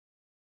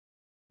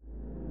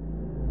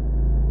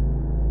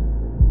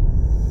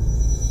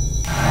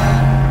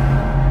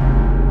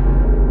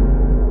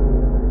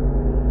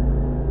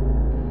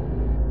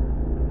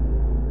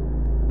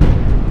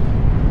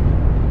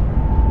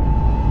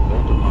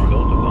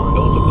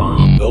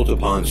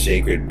upon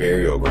sacred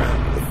burial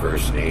ground of the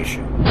First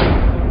Nation,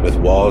 with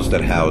walls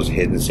that house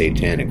hidden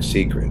satanic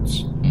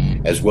secrets,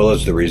 as well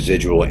as the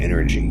residual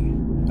energy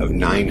of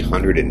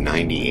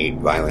 998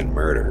 violent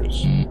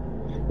murders.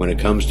 When it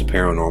comes to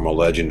paranormal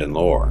legend and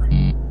lore,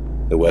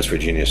 the West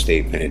Virginia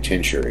State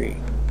Penitentiary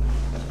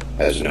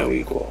has no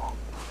equal.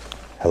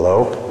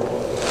 Hello?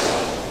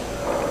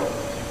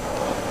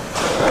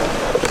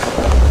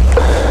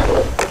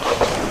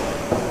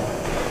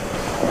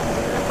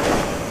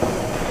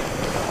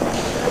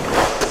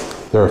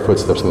 There are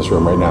footsteps in this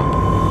room right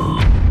now.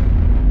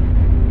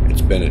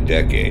 It's been a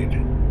decade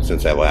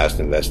since I last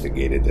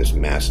investigated this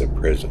massive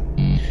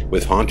prison,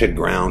 with haunted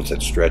grounds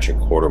that stretch a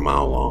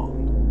quarter-mile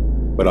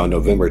long. But on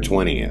November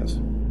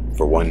 20th,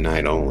 for one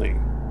night only,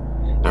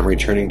 I'm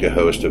returning to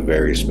host a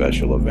very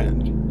special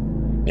event,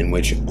 in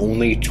which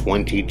only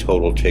 20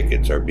 total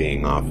tickets are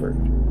being offered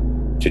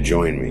to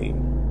join me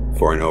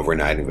for an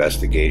overnight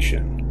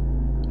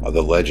investigation of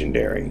the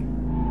legendary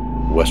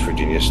West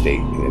Virginia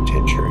State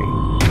Penitentiary.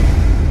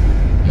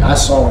 I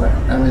saw it.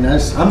 I mean,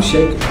 I'm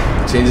shaking.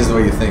 It changes the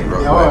way you think,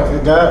 bro. Oh,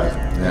 it does.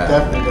 Yeah,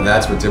 Definitely. and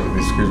that's what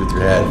typically screws with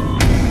your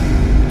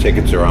head.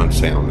 Tickets are on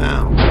sale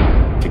now.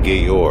 To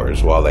get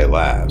yours while they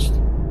last,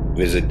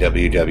 visit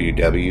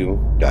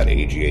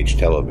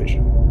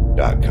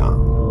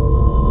www.aghtelevision.com.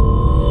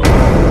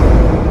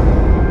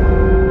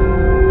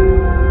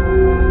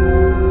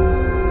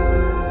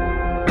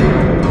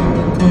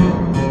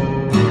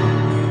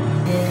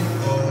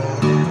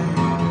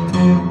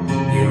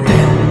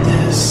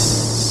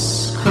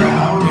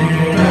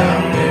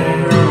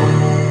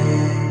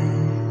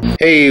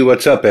 Hey,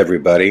 what's up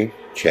everybody?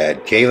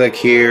 Chad Calek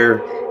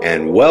here,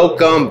 and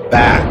welcome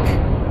back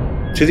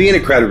to the In a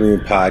Crowded Room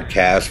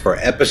podcast for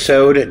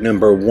episode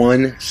number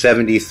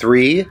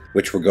 173,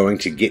 which we're going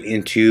to get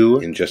into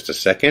in just a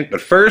second. But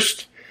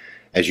first,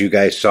 as you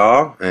guys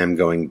saw, I am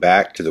going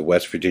back to the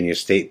West Virginia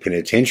State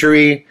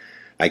Penitentiary.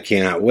 I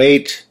cannot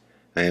wait.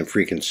 I am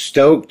freaking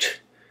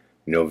stoked.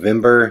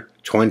 November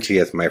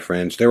 20th, my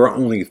friends. There were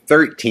only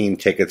 13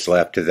 tickets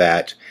left to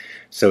that,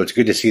 so it's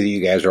good to see that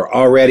you guys are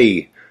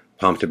already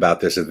pumped about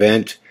this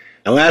event.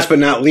 And last but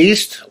not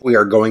least, we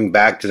are going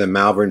back to the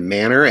Malvern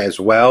Manor as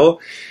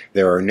well.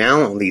 There are now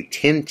only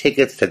 10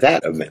 tickets to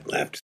that event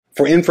left.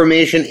 For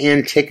information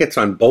and tickets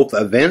on both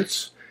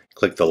events,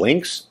 click the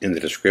links in the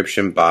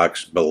description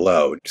box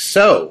below.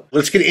 So,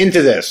 let's get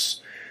into this.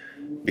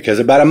 Because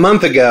about a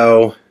month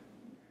ago,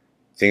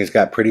 things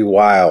got pretty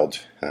wild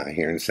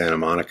here in Santa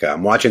Monica.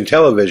 I'm watching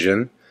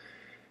television,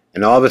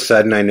 and all of a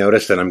sudden I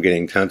noticed that I'm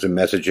getting tons of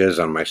messages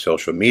on my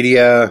social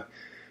media,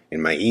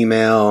 in my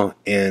email,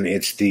 and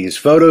it's these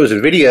photos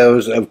and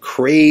videos of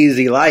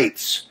crazy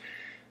lights,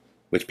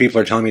 which people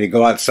are telling me to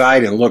go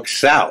outside and look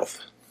south.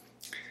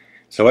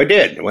 So I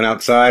did. I went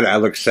outside, I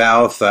looked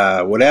south.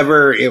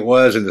 Whatever it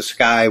was in the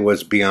sky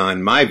was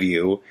beyond my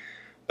view,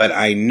 but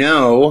I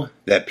know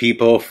that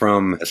people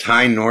from as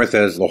high north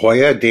as La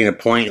Jolla, Dana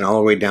Point, and all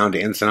the way down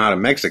to Ensenada,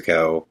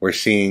 Mexico, were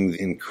seeing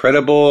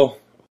incredible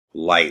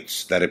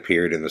lights that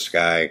appeared in the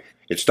sky.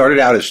 It started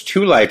out as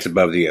 2 lights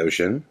above the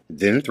ocean,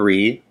 then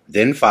 3,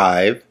 then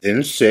 5,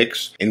 then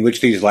 6, in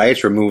which these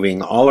lights were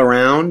moving all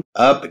around,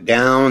 up,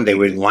 down. They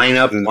would line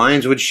up and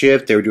lines would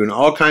shift. They were doing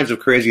all kinds of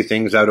crazy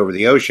things out over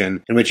the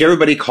ocean, in which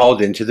everybody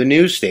called into the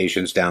news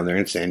stations down there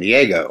in San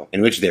Diego,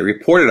 in which they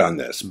reported on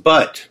this.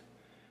 But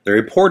the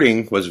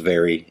reporting was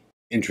very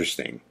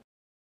interesting.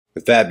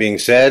 With that being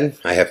said,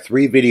 I have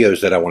 3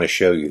 videos that I want to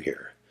show you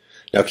here.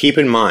 Now keep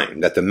in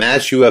mind that the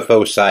mass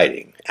UFO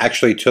sighting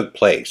actually took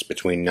place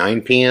between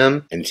 9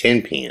 p.m. and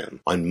 10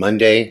 p.m. on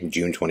Monday,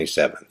 June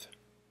 27th.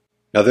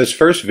 Now this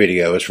first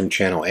video is from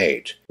Channel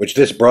 8, which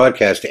this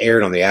broadcast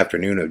aired on the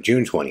afternoon of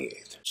June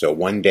 28th, so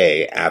one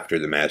day after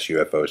the mass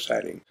UFO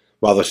sighting,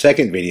 while the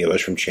second video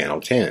is from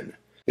Channel 10.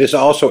 This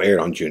also aired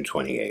on June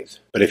 28th,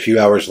 but a few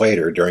hours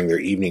later during their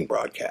evening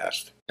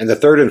broadcast. And the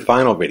third and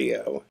final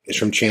video is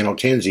from Channel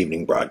 10's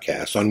evening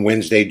broadcast on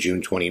Wednesday,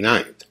 June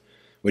 29th.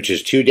 Which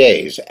is 2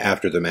 days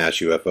after the mass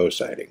UFO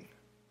sighting.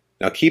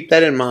 Now keep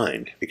that in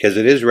mind, because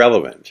it is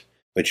relevant,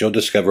 but you'll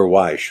discover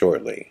why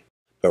shortly.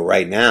 But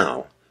right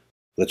now,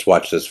 let's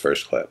watch this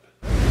first clip.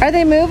 Are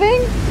they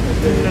moving?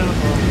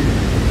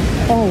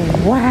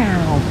 Oh,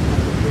 wow.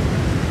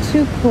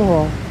 Too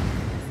cool.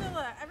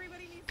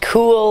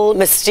 Cool,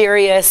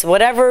 mysterious,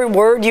 whatever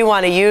word you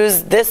want to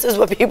use. This is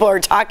what people are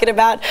talking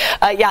about.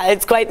 Yeah,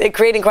 it's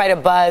creating quite a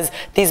buzz.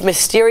 These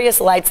mysterious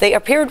lights, they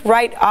appeared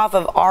right off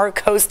of our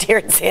coast here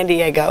in San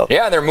Diego.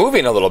 Yeah, they're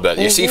moving a little bit.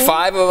 You see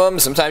 5 of them,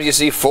 sometimes you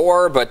see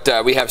 4, but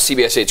we have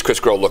CBS 8's Chris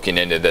Grohl looking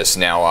into this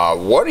now.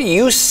 What are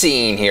you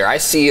seeing here? I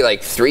see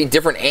like 3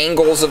 different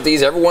angles of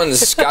these.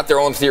 Everyone's got their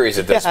own theories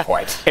at this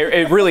point.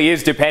 It really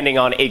is depending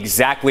on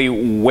exactly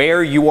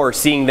where you are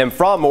seeing them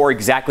from or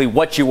exactly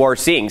what you are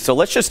seeing. So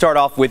let's just start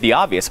off with with the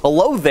obvious.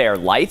 Hello there,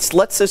 lights.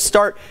 Let's just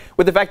start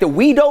with the fact that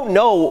we don't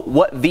know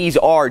what these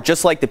are,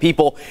 just like the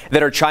people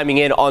that are chiming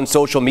in on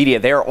social media.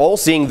 They're all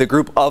seeing the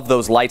group of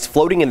those lights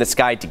floating in the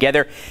sky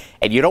together,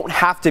 and you don't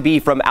have to be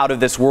from out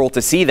of this world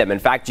to see them. In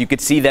fact, you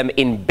could see them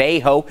in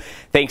Bayho,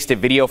 thanks to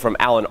video from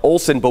Alan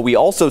Olson, but we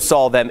also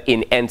saw them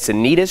in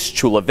Encinitas,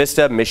 Chula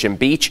Vista, Mission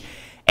Beach,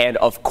 and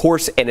of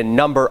course in a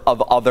number of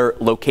other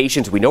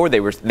locations. We know where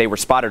they were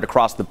spotted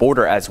across the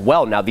border as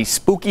well. Now, these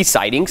spooky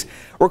sightings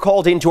were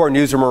called into our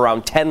newsroom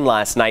around 10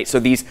 last night, so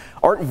these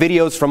aren't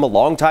videos from a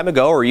long time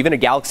ago or even a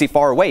galaxy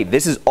far away.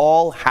 This is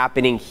all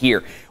happening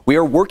here. We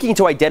are working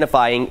to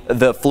identifying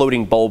the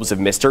floating bulbs of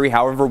mystery.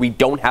 However, we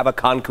don't have a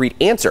concrete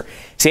answer.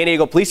 San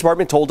Diego Police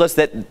Department told us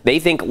that they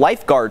think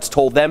lifeguards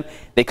told them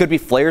they could be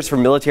flares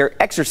from military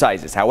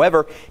exercises.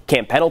 However,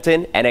 Camp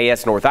Pendleton,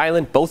 NAS North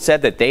Island both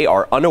said that they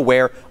are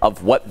unaware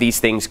of what these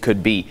things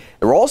could be.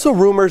 There are also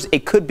rumors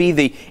it could be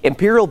the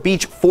Imperial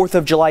Beach 4th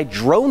of July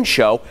drone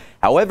show.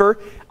 However,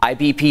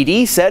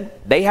 IBPD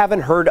said they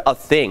haven't heard a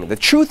thing. The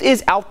truth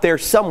is out there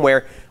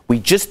somewhere. We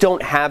just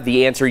don't have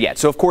the answer yet.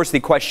 So, of course, the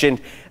question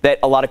that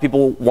a lot of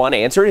people want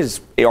answered is,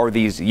 are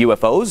these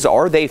UFOs?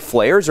 Are they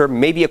flares? Or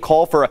maybe a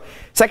call for a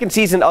second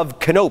season of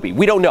Kenobi?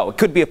 We don't know. It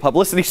could be a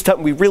publicity stunt.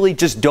 We really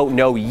just don't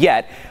know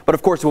yet. But,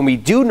 of course, when we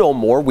do know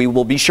more, we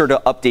will be sure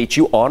to update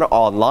you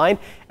online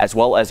as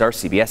well as our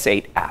CBS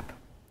 8 app.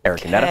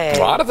 Eric and Netta.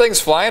 A lot of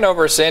things flying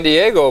over San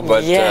Diego,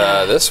 but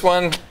this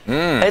one,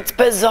 it's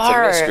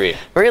bizarre. It's a mystery.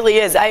 Really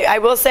is. I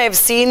will say I've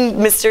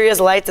seen mysterious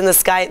lights in the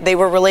sky. They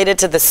were related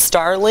to the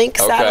Starlink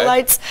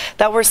satellites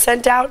that were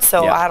sent out,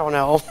 so I don't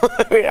know.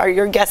 Are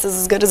your guesses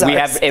as good as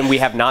ours? We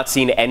have not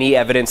seen any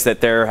evidence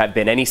that there have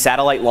been any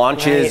satellite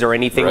launches or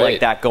anything like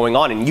that going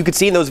on. And you can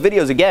see in those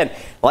videos, again,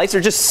 lights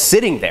are just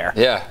sitting there.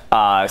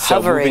 Yeah. So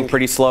moving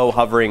pretty slow,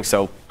 hovering,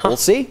 so we'll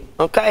see.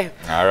 Okay.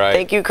 All right.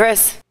 Thank you,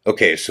 Chris.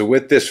 Okay, so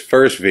with this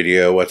first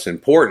video, what's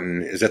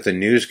important is that the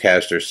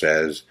newscaster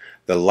says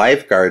the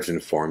lifeguards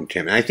informed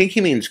him. And I think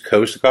he means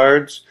Coast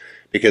Guards,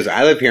 because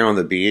I live here on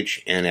the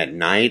beach, and at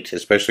night,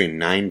 especially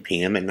 9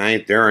 p.m. at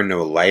night, there are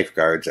no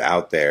lifeguards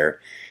out there.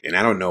 And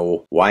I don't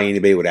know why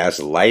anybody would ask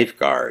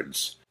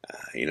lifeguards,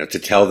 to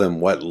tell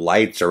them what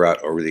lights are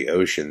out over the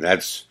ocean.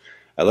 That's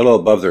a little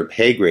above their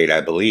pay grade, I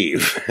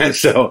believe.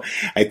 So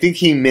I think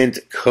he meant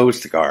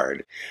Coast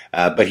Guard.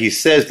 But he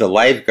says the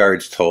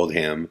lifeguards told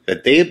him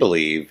that they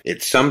believe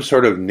it's some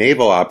sort of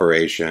naval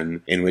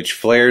operation in which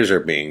flares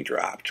are being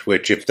dropped,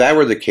 which if that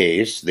were the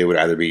case, they would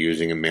either be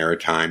using a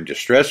maritime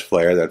distress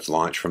flare that's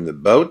launched from the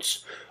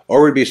boats,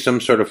 or would be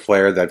some sort of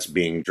flare that's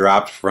being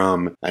dropped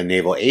from a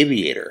naval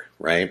aviator,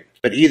 right?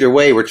 But either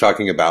way, we're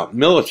talking about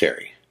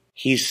military.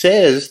 He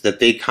says that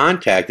they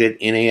contacted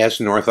NAS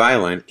North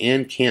Island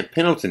and Camp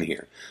Pendleton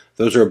here.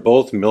 Those are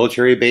both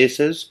military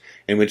bases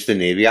in which the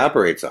Navy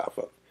operates off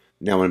of.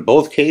 Now, in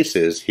both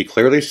cases, he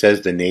clearly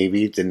says the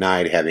Navy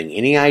denied having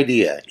any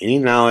idea, any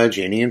knowledge,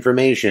 any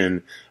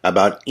information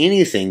about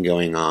anything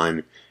going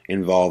on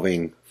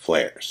involving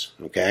flares,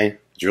 okay?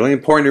 It's really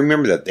important to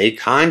remember that they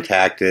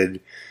contacted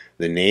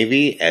the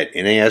Navy at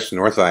NAS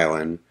North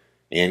Island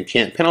and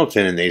Camp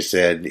Pendleton, and they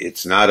said,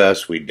 it's not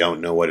us, we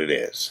don't know what it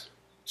is.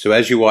 So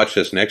as you watch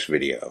this next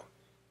video,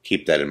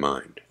 keep that in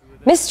mind.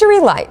 Mystery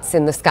lights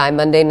in the sky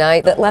Monday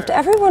night that left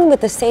everyone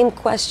with the same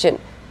question.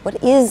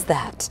 What is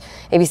that?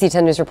 ABC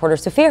 10 News reporter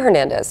Sofia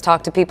Hernandez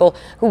talked to people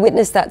who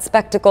witnessed that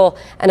spectacle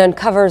and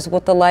uncovers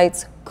what the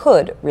lights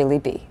could really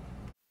be.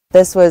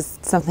 This was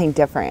something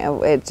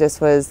different. It just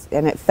was,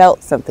 and it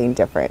felt something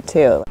different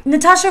too.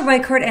 Natasha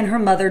Reichert and her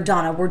mother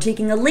Donna were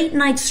taking a late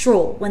night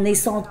stroll when they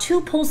saw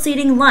two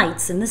pulsating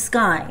lights in the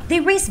sky. They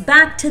raced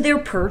back to their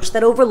perch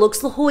that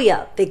overlooks La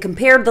Jolla. They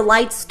compared the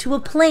lights to a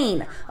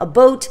plane, a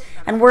boat,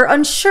 and were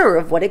unsure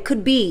of what it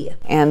could be.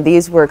 And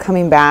these were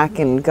coming back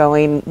and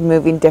going,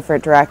 moving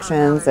different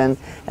directions, and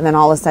then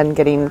all of a sudden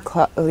getting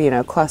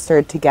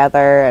clustered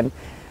together. And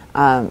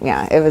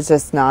it was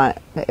just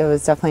not, it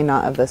was definitely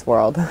not of this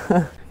world.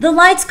 The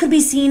lights could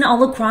be seen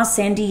all across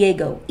San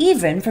Diego,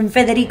 even from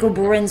Federico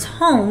Burin's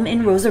home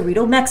in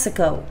Rosarito,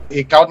 Mexico.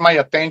 It caught my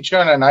attention,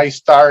 and I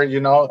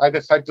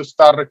decided to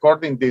start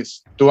recording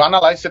this to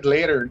analyze it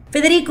later.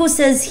 Federico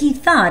says he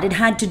thought it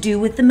had to do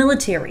with the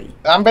military.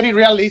 I'm very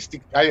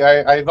realistic.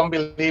 I don't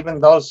believe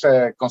in those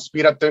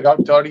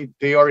conspiracy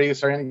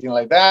theories or anything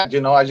like that.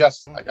 I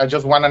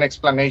just want an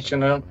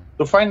explanation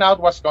to find out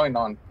what's going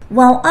on.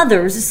 While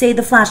others say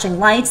the flashing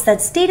lights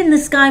that stayed in the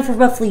sky for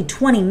roughly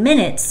 20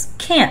 minutes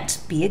can't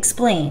be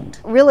explained.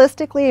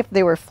 Realistically, if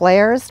they were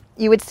flares,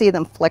 you would see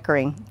them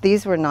flickering.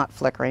 These were not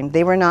flickering.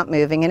 They were not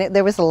moving, and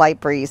there was a light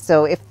breeze.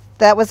 So if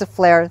that was a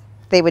flare,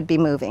 they would be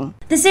moving.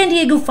 The San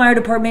Diego Fire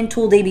Department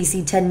told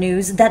ABC 10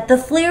 News that the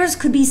flares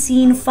could be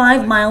seen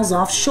 5 miles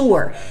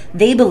offshore.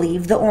 They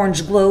believe the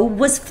orange glow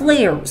was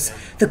flares.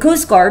 The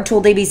Coast Guard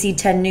told ABC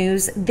 10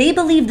 News they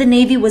believe the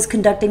Navy was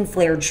conducting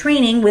flare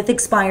training with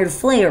expired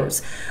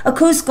flares. A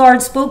Coast Guard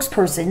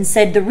spokesperson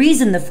said the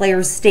reason the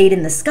flares stayed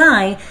in the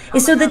sky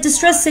is so that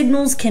distress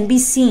signals can be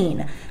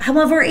seen.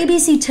 However,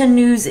 ABC 10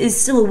 News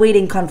is still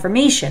awaiting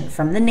confirmation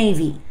from the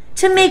Navy.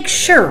 to make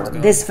sure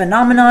this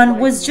phenomenon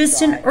was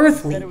just an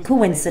earthly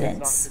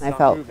coincidence. I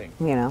felt,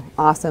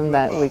 awesome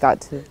that we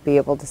got to be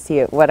able to see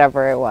it,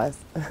 whatever it was.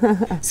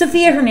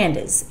 Sophia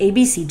Hernandez,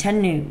 ABC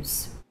 10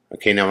 News.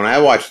 Okay, now when I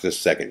watched this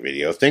second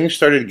video, things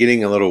started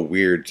getting a little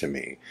weird to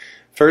me.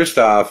 First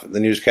off, the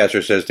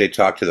newscaster says they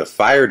talked to the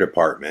fire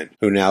department,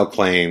 who now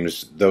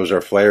claims those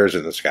are flares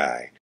in the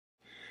sky.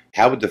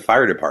 How would the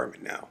fire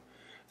department know?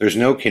 There's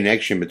no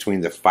connection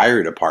between the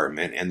fire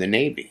department and the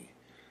Navy.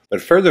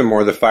 But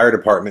furthermore, the fire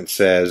department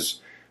says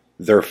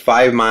they're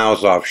 5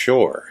 miles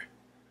offshore.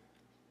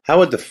 How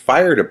would the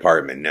fire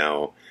department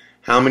know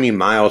how many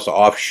miles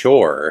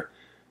offshore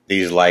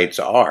these lights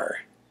are?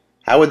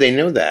 How would they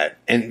know that?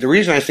 And the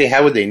reason I say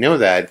how would they know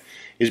that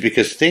is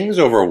because things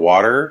over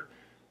water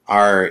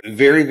are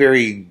very,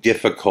 very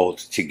difficult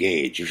to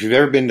gauge. If you've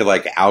ever been to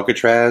like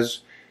Alcatraz,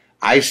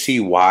 I see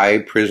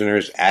why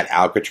prisoners at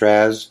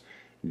Alcatraz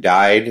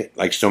died,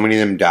 like so many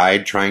of them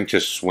died trying to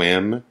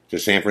swim to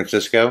San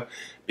Francisco,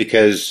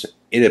 because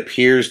it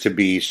appears to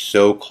be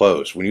so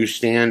close. When you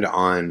stand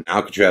on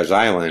Alcatraz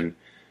Island,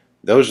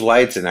 those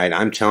lights at night,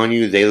 I'm telling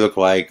you, they look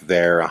like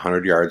they're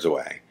 100 yards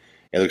away.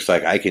 It looks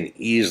like I can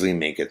easily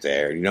make it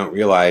there. You don't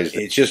realize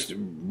it's just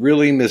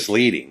really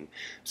misleading.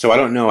 So I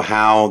don't know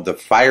how the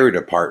fire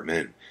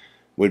department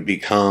would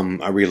become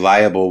a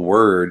reliable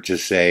word to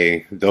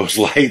say those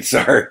lights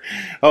are,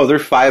 oh, they're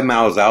 5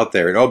 miles out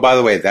there. And oh, by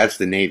the way, that's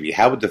the Navy.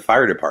 How would the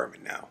fire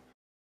department know?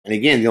 And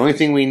again, the only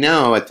thing we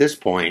know at this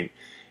point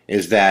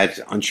is that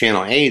on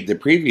Channel 8, the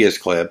previous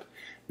clip,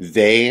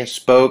 they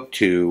spoke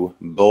to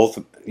both,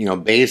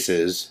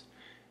 bases,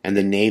 and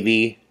the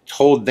Navy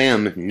told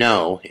them,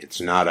 no,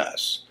 it's not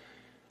us.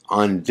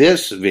 On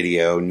this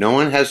video, no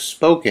one has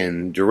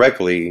spoken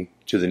directly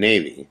to the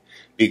Navy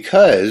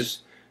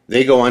because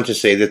they go on to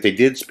say that they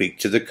did speak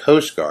to the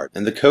Coast Guard.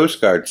 And the Coast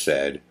Guard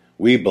said,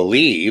 we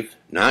believe,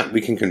 not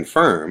we can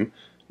confirm,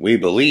 we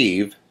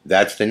believe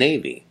that's the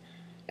Navy.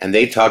 And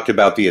they talked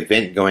about the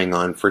event going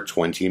on for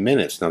 20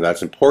 minutes. Now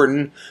that's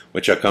important,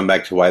 which I'll come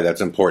back to why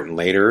that's important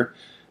later.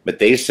 But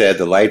they said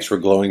the lights were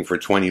glowing for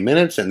 20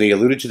 minutes, and they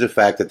alluded to the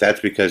fact that that's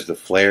because the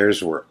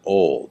flares were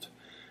old.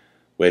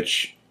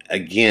 Which,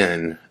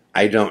 again,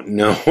 I don't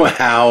know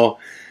how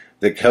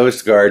the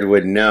Coast Guard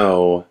would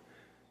know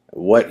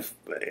what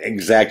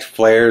exact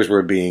flares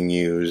were being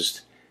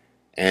used.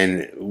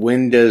 And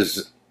when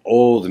does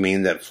old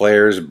mean that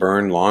flares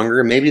burn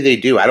longer? Maybe they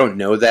do. I don't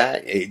know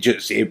that.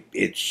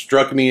 It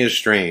struck me as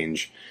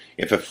strange.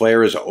 If a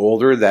flare is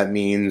older, that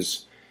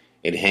means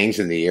it hangs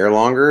in the air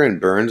longer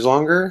and burns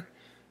longer.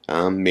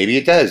 Maybe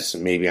it does.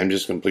 Maybe I'm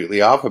just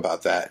completely off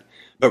about that.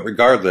 But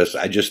regardless,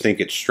 I just think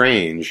it's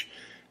strange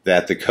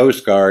that the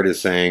Coast Guard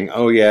is saying,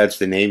 oh yeah, it's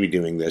the Navy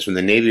doing this, when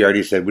the Navy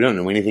already said we don't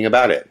know anything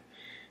about it.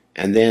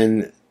 And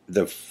then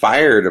the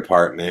fire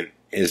department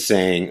is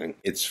saying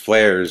it's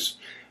flares.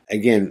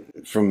 Again,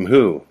 from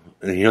who?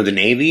 The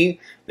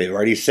Navy, they've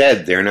already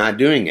said they're not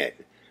doing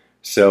it.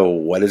 So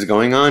what is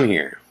going on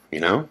here?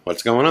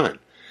 What's going on?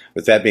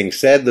 With that being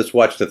said, let's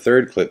watch the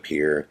third clip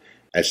here,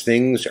 as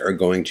things are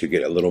going to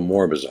get a little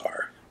more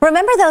bizarre.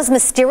 Remember those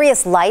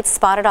mysterious lights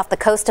spotted off the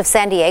coast of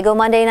San Diego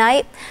Monday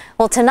night?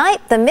 Well,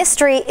 tonight the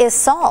mystery is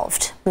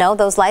solved. No,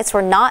 those lights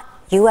were not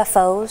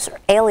UFOs or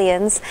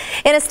aliens.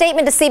 In a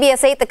statement to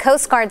CBS 8, the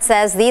Coast Guard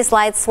says these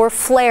lights were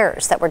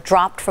flares that were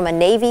dropped from a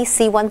Navy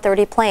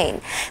C-130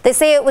 plane. They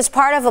say it was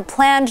part of a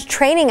planned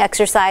training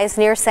exercise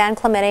near San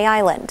Clemente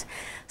Island.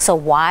 So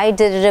why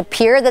did it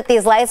appear that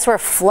these lights were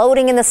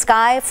floating in the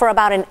sky for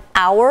about an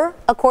hour,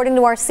 according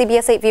to our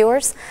CBS 8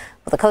 viewers?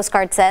 Well, the Coast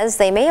Guard says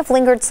they may have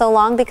lingered so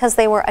long because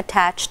they were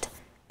attached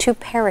to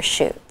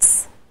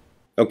parachutes.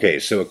 Okay,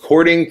 so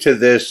according to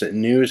this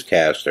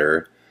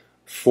newscaster,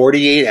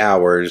 48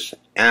 hours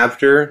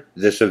after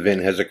this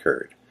event has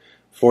occurred,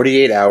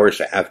 48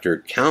 hours after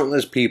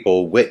countless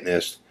people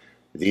witnessed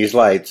these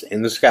lights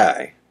in the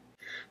sky,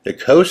 the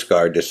Coast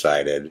Guard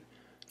decided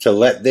to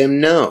let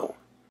them know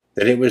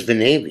that it was the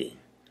Navy,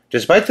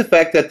 despite the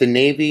fact that the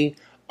Navy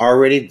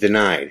already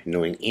denied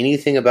knowing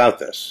anything about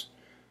this.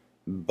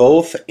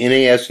 Both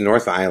NAS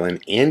North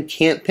Island and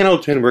Camp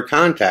Pendleton were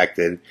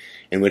contacted,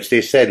 in which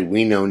they said,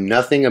 we know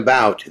nothing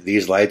about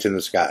these lights in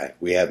the sky.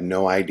 We have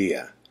no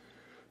idea.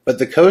 But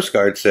the Coast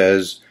Guard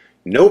says,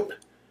 nope,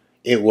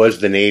 it was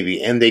the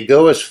Navy. And they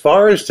go as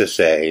far as to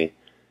say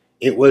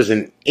it was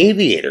an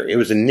aviator. It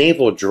was a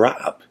naval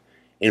drop.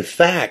 In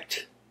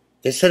fact,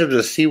 they said it was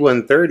a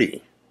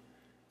C-130.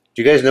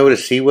 Do you guys know what a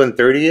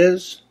C-130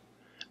 is?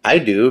 I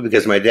do,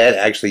 because my dad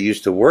actually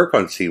used to work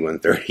on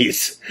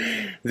C-130s.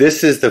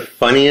 This is the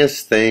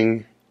funniest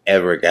thing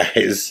ever,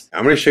 guys.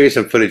 I'm going to show you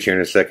some footage here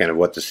in a second of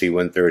what the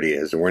C-130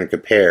 is, and we're going to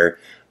compare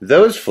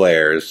those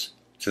flares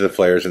to the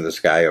flares in the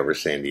sky over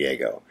San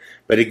Diego.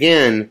 But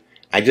again,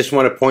 I just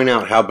want to point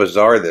out how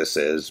bizarre this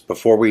is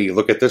before we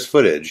look at this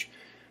footage,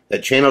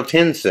 that Channel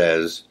 10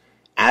 says,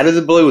 out of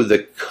the blue, the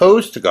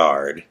Coast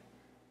Guard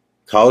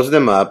calls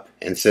them up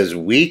and says,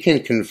 we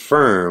can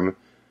confirm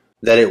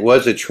that it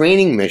was a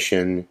training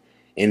mission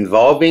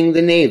involving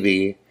the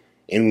Navy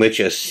in which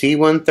a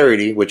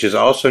C-130, which is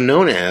also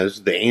known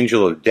as the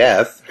Angel of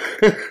Death,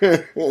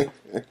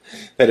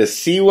 that a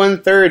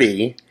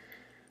C-130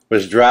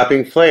 was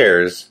dropping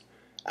flares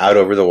out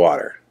over the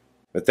water.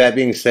 With that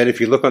being said,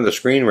 if you look on the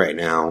screen right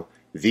now,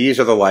 these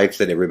are the lights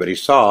that everybody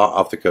saw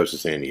off the coast of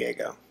San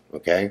Diego,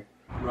 okay?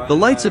 The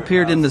lights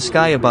appeared in the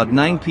sky about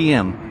 9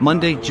 p.m.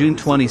 Monday, June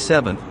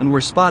 27th, and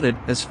were spotted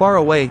as far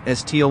away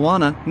as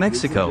Tijuana,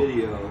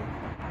 Mexico.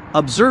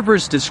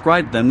 Observers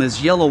described them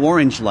as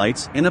yellow-orange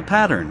lights in a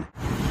pattern.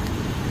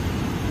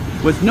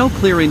 With no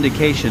clear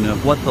indication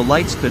of what the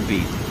lights could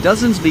be,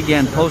 dozens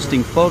began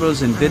posting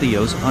photos and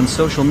videos on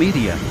social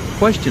media,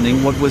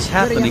 questioning what was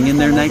happening in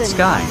their night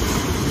sky.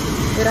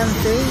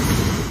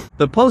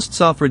 The posts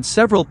offered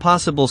several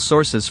possible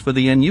sources for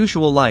the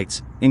unusual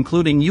lights,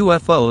 including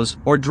UFOs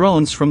or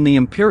drones from the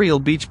Imperial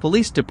Beach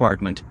Police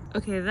Department.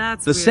 Okay,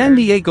 that's The weird. San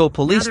Diego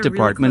Police Now they're really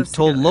Department close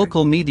told together.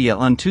 local media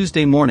on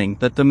Tuesday morning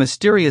that the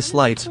mysterious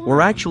lights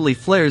were actually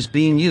flares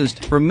being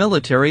used for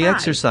military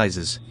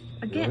exercises.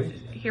 Again,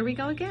 here we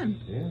go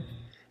again.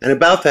 And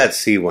about that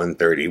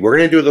C-130, we're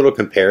going to do a little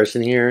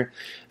comparison here,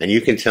 and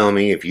you can tell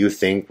me if you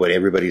think what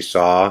everybody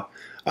saw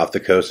off the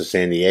coast of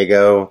San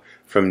Diego,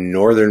 from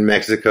northern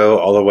Mexico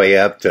all the way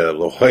up to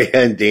La Jolla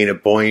and Dana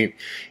Point,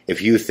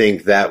 if you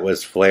think that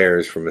was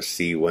flares from a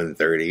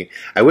C-130.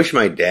 I wish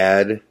my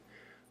dad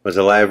was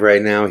alive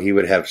right now. He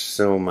would have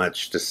so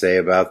much to say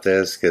about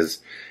this, because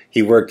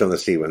he worked on the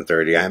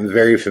C-130. I'm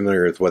very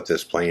familiar with what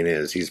this plane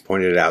is. He's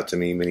pointed it out to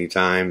me many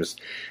times,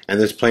 and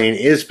this plane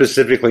is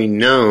specifically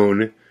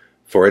known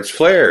for its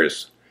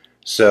flares.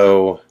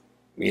 So,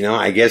 you know,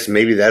 I guess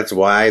maybe that's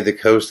why the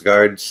Coast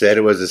Guard said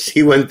it was a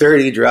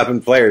C-130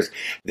 dropping flares.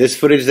 This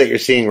footage that you're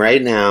seeing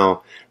right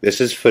now, this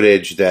is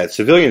footage that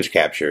civilians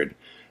captured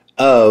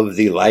of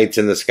the lights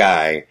in the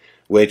sky,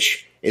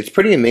 which it's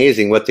pretty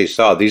amazing what they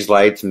saw. These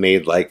lights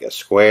made like a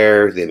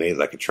square, they made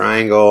like a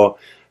triangle,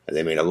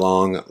 they made a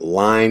long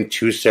line,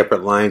 2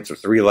 separate lines of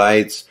 3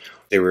 lights.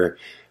 They were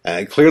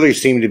clearly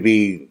seemed to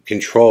be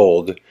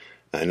controlled.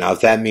 Now,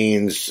 if that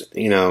means,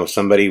 you know,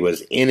 somebody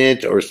was in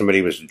it or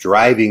somebody was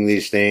driving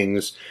these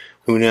things,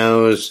 who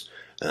knows?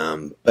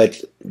 But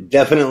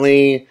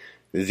definitely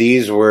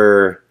these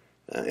were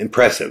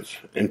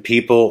impressive, and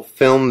people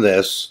filmed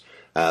this.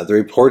 The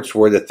reports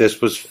were that this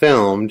was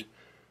filmed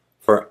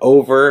for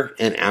over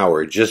an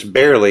hour, just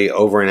barely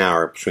over an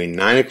hour, between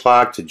 9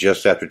 o'clock to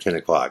just after 10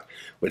 o'clock,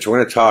 which we're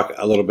going to talk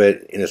a little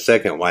bit in a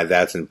second why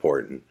that's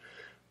important.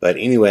 But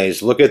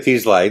anyways, look at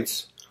these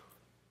lights,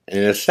 and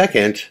in a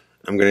second,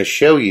 I'm going to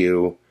show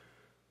you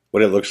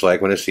what it looks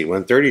like when a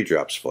C-130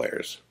 drops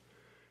flares.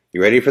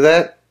 You ready for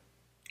that?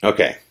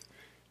 Okay.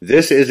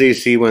 This is a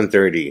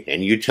C-130,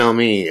 and you tell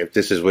me if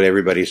this is what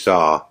everybody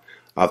saw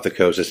off the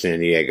coast of San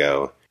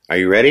Diego. Are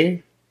you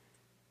ready?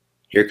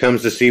 Here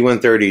comes the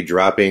C-130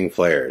 dropping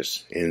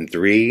flares in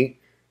 3,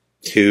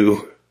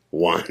 2,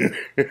 1.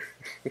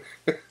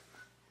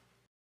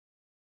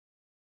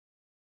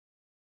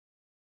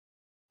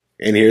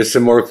 And here's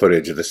some more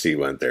footage of the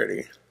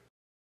C-130.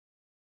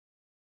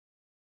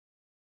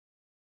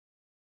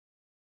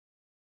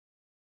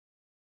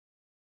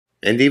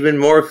 And even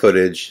more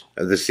footage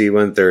of the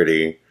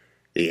C-130,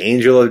 the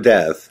Angel of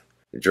Death,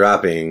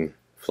 dropping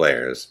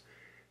flares.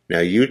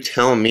 Now you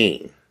tell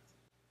me,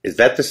 is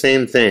that the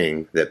same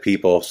thing that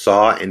people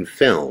saw and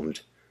filmed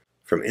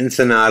from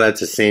Ensenada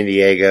to San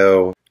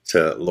Diego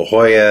to La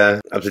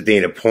Jolla up to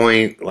Dana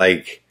Point?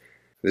 Like,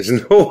 there's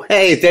no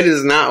way. That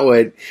is not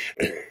what...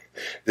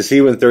 The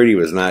C-130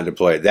 was not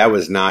deployed. That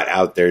was not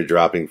out there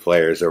dropping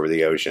flares over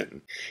the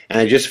ocean. And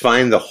I just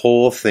find the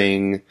whole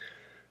thing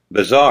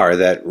bizarre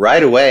that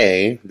right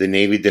away the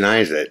Navy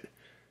denies it,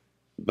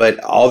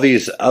 but all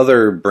these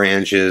other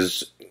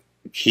branches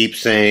keep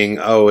saying,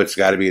 oh, it's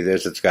got to be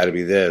this, it's got to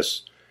be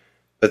this.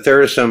 But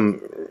there are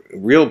some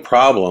real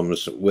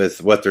problems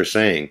with what they're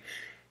saying.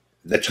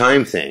 The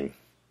time thing.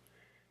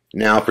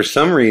 Now, for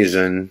some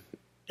reason,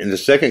 in the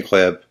second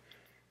clip,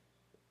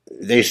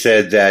 they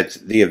said that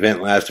the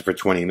event lasted for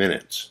 20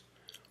 minutes.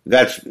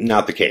 That's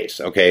not the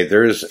case, okay?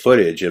 There's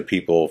footage of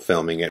people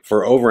filming it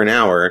for over an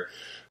hour.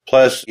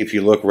 Plus, if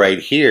you look right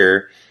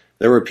here,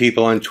 there were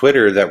people on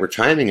Twitter that were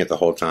timing it the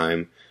whole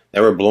time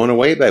that were blown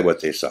away by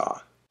what they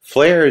saw.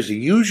 Flares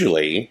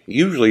usually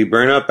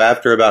burn up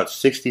after about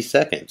 60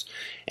 seconds.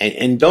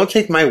 And don't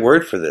take my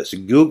word for this.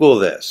 Google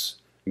this.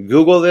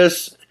 Google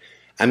this.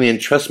 I mean,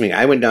 trust me,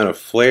 I went down a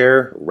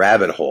flare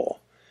rabbit hole.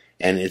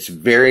 And it's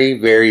very,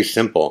 very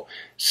simple.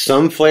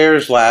 Some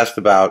flares last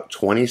about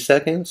 20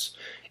 seconds.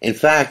 In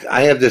fact,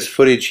 I have this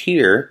footage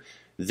here.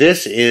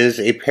 This is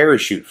a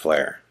parachute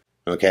flare.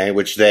 Okay,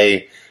 which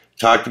they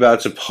talked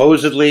about.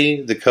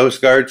 Supposedly, the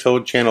Coast Guard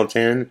told Channel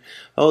 10,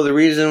 oh, the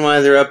reason why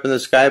they're up in the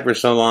sky for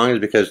so long is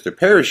because they're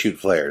parachute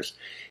flares.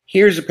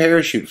 Here's a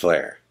parachute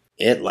flare.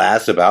 It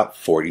lasts about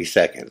 40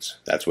 seconds.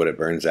 That's what it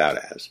burns out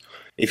as.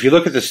 If you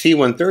look at the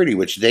C-130,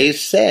 which they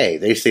say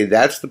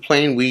that's the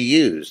plane we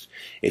used.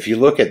 If you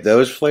look at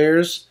those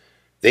flares,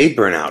 they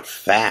burn out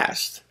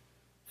fast.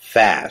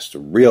 Fast,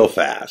 real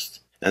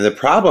fast. And the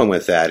problem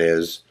with that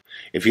is,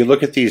 if you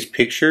look at these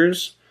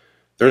pictures,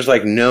 there's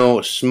like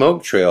no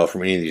smoke trail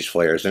from any of these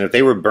flares. And if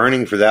they were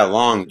burning for that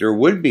long, there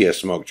would be a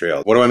smoke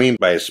trail. What do I mean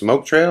by a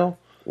smoke trail?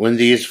 When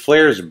these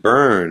flares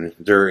burn,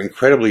 they're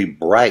incredibly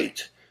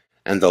bright,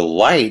 and the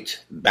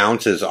light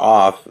bounces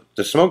off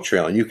the smoke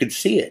trail, and you could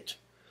see it.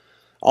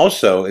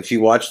 Also, if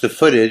you watch the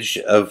footage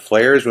of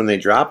flares when they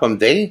drop them,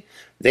 they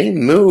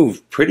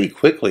move pretty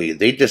quickly.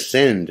 They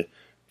descend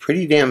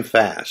pretty damn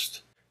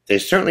fast. They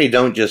certainly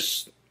don't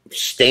just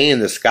stay in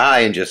the sky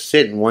and just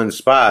sit in one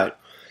spot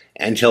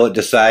until it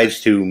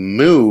decides to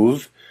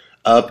move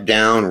up,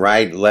 down,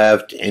 right,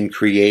 left, and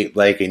create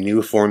like a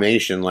new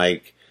formation,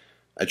 like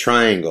a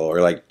triangle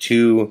or like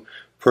two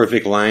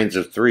perfect lines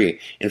of three.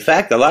 In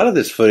fact, a lot of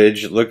this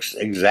footage looks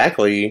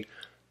exactly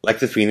like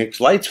the Phoenix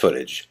Lights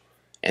footage.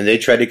 And they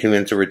tried to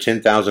convince over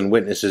 10,000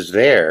 witnesses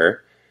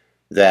there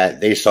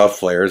that they saw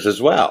flares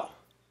as well.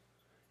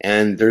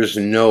 And there's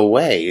no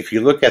way. If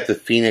you look at the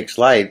Phoenix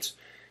Lights,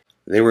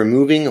 they were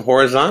moving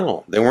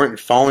horizontal. They weren't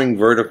falling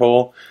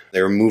vertical.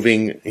 They were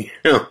moving,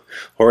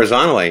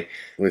 horizontally,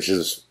 which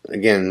is,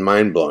 again,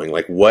 mind-blowing.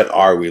 Like, what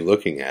are we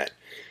looking at?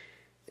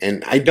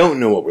 And I don't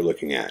know what we're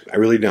looking at. I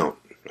really don't.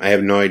 I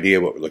have no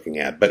idea what we're looking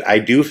at. But I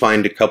do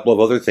find a couple of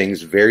other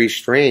things very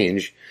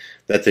strange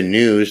that the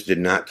news did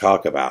not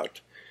talk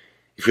about.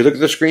 If you look at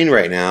the screen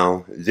right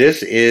now,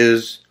 this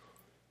is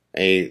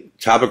a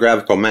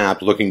topographical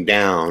map looking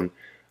down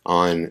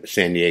on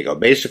San Diego.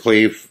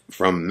 Basically,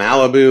 from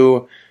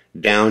Malibu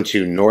down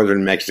to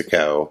northern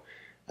Mexico.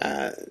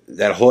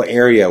 That whole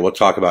area we'll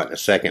talk about in a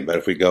second. But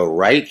if we go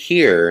right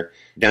here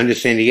down to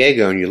San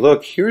Diego and you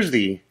look, here's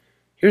the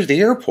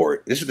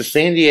airport. This is the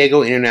San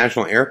Diego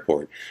International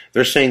Airport.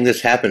 They're saying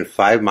this happened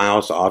 5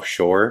 miles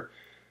offshore.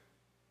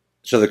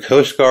 So the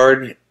Coast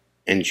Guard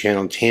and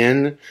Channel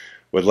 10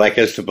 would like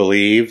us to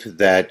believe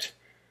that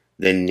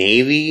the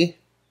Navy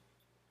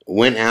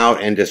went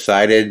out and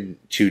decided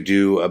to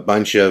do a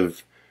bunch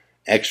of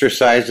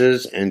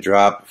exercises and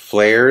drop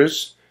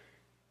flares,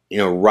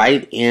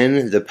 right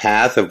in the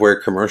path of where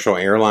commercial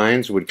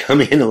airlines would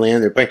come in and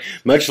land their plane,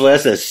 much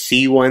less a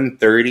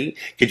C-130.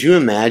 Could you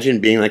imagine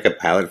being like a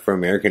pilot for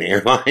American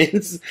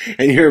Airlines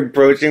and you're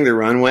approaching the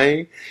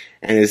runway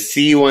and a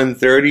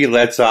C-130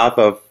 lets off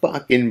a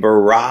fucking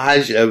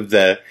barrage of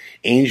the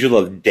Angel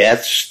of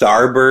Death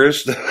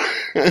starburst?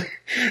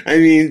 I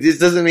mean, this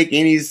doesn't make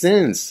any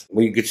sense.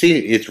 Well, you could see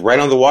it's right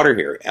on the water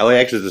here.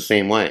 LAX is the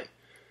same way.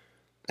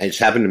 It's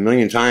happened a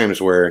million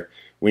times where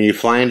when you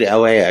fly into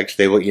LAX,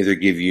 they will either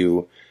give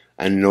you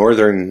a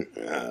northern,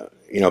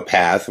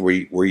 path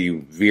where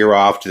you veer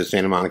off to the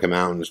Santa Monica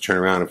Mountains, turn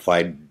around and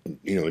fly,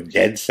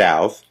 dead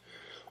south,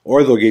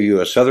 or they'll give you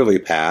a southerly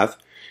path,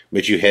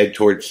 which you head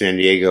towards San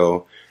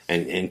Diego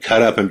and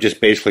cut up and just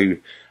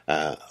basically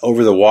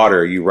over the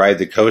water, you ride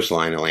the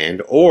coastline and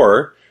land,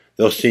 or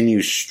they'll send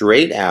you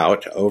straight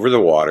out over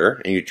the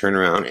water and you turn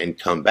around and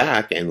come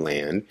back and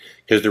land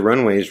because the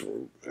runways,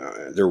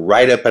 they're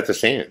right up at the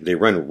sand. They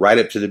run right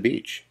up to the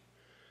beach.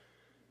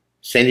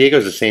 San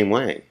Diego's the same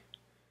way.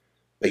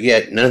 But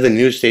yet, none of the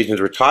news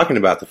stations were talking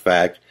about the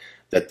fact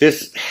that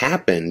this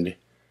happened,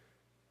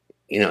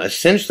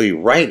 essentially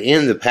right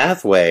in the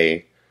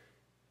pathway,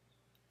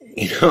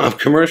 of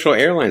commercial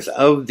airlines,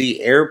 of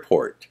the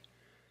airport.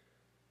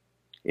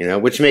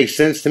 Which makes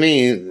sense to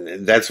me.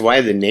 That's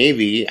why the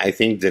Navy, I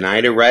think,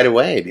 denied it right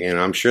away.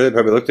 I'm sure they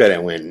probably looked at it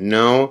and went,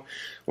 no,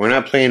 we're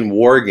not playing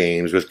war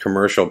games with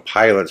commercial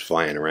pilots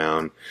flying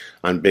around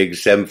on big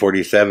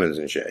 747s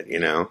and shit,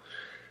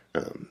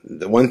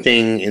 The one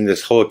thing in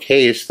this whole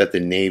case that the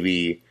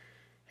Navy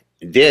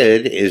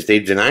did is they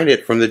denied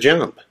it from the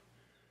jump.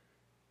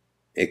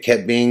 It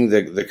kept being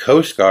the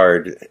Coast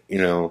Guard,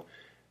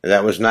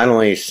 that was not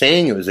only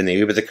saying it was the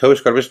Navy, but the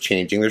Coast Guard was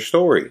changing their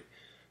story.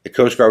 The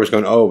Coast Guard was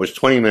going, it was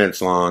 20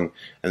 minutes long,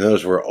 and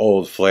those were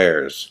old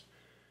flares.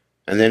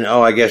 And then,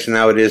 I guess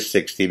now it is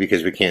 60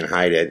 because we can't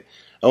hide it.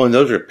 And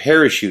those are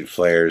parachute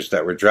flares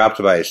that were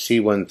dropped by a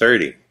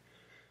C-130.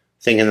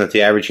 Thinking that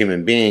the average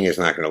human being is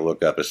not going to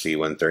look up a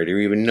C-130 or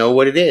even know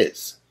what it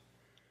is.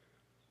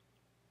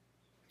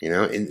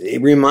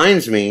 It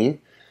reminds me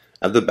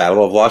of the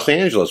Battle of Los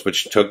Angeles,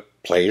 which took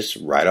place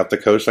right off the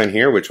coastline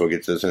here, which we'll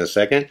get to this in a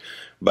second.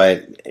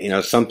 But,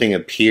 something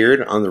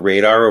appeared on the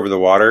radar over the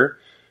water,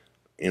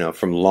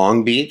 from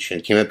Long Beach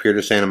and came up here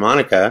to Santa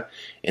Monica,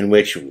 in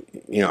which,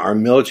 our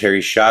military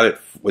shot it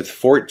with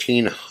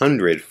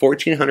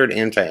 1,400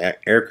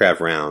 anti-aircraft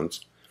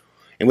rounds,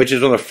 and which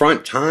is on the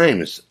front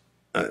Times,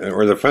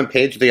 or the front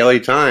page of the LA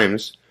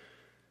Times.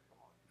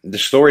 The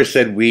story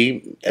said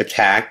we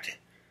attacked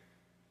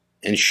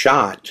and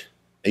shot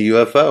a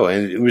UFO,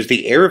 and it was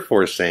the Air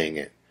Force saying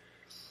it.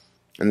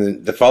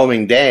 And the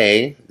following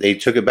day, they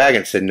took it back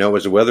and said, no, it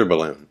was a weather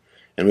balloon.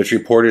 And which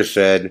reporters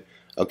said,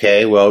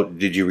 okay, well,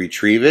 did you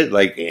retrieve it?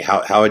 Like,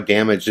 how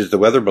damaged is the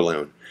weather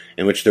balloon?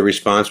 In which the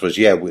response was,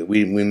 yeah,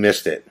 we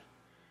missed it.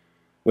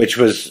 Which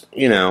was,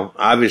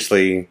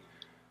 obviously,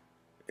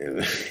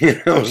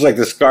 it was like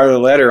the scarlet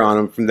letter on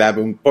him from that.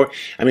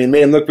 I mean, it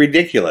made him look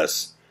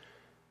ridiculous.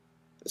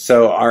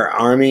 So our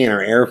Army and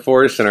our Air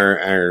Force and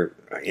our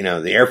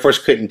the Air Force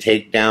couldn't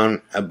take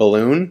down a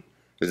balloon?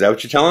 Is that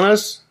what you're telling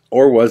us?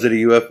 or was it a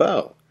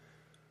UFO?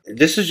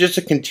 This is just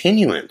a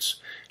continuance.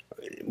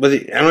 I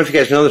don't know if you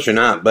guys know this or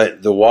not,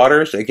 but the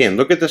waters, again,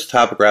 look at this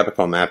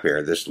topographical map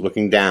here, this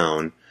looking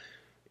down,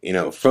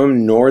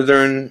 from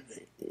northern,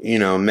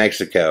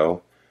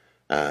 Mexico,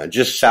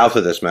 just south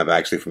of this map,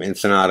 actually, from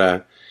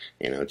Ensenada,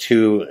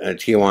 to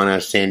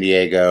Tijuana, San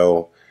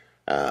Diego,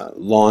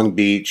 Long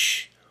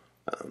Beach,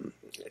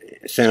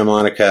 Santa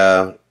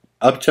Monica,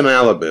 up to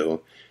Malibu.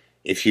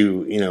 If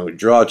you,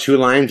 draw 2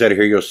 lines out of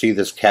here, you'll see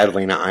this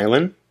Catalina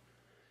Island.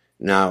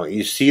 Now,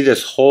 you see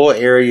this whole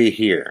area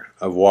here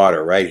of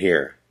water right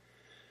here.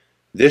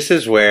 This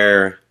is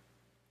where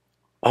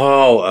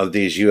all of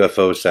these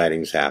UFO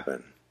sightings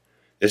happen.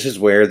 This is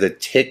where the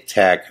Tic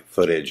Tac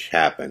footage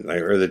happened,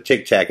 or the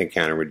Tic Tac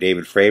encounter with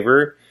David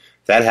Fravor.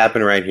 That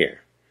happened right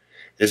here.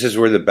 This is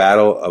where the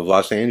Battle of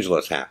Los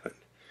Angeles happened.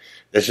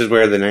 This is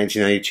where the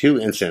 1992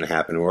 incident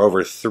happened, where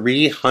over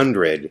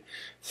 300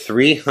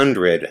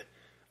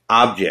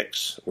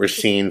 objects were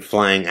seen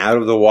flying out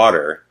of the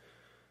water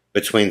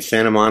between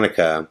Santa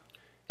Monica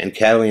and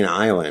Catalina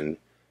Island,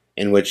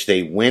 in which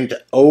they went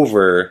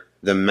over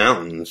the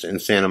mountains in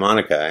Santa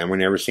Monica and were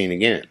never seen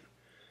again.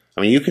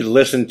 I mean, you could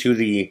listen to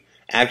the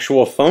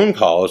actual phone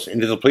calls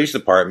into the police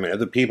department of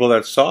the people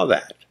that saw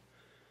that.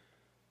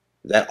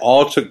 That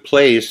all took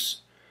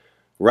place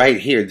right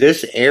here.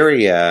 This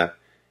area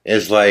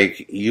is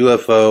like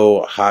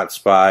UFO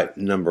hotspot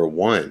number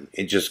 1.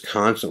 It just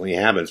constantly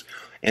happens.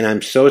 And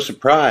I'm so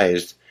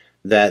surprised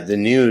that the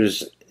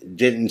news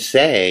didn't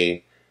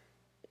say,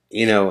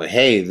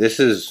 hey, this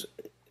is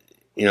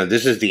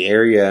the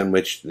area in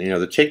which,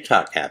 the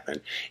TikTok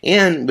happened.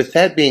 And with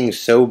that being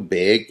so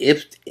big,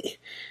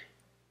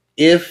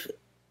 if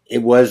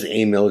it was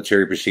a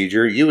military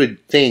procedure, you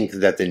would think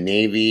that the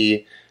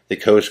Navy, the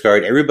Coast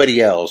Guard,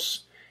 everybody else,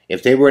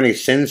 if they were going to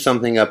send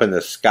something up in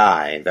the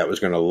sky that was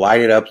going to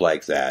light it up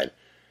like that,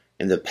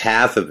 in the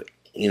path of,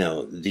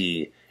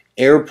 the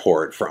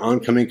airport for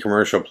oncoming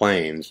commercial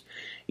planes,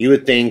 you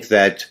would think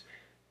that,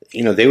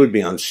 they would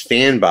be on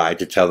standby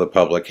to tell the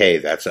public, hey,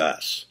 that's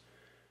us.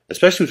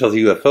 Especially with all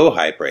the UFO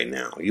hype right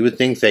now. You would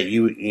think that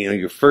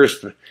your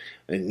first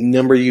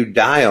number you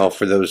dial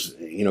for those,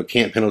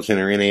 Camp Pendleton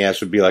or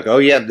NAS would be like, oh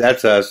yeah,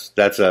 that's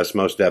us,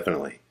 most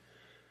definitely.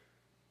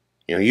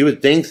 You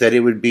would think that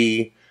it would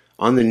be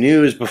on the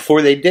news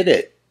before they did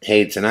it.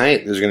 Hey,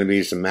 tonight there's going to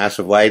be some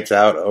massive lights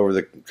out over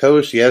the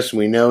coast. Yes,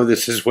 we know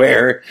this is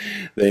where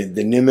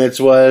the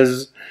Nimitz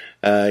was.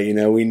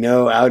 We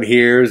know out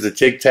here is the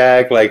Tic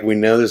Tac. Like, we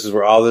know this is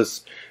where all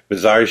this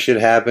bizarre shit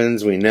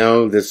happens. We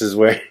know this is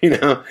where,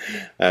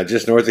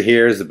 just north of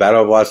here is the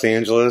Battle of Los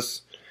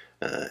Angeles.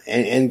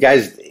 And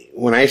guys,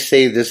 when I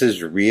say this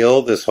is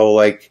real, this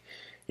whole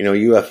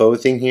UFO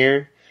thing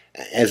here,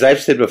 as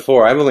I've said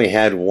before, I've only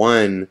had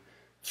one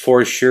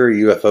for sure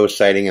UFO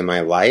sighting in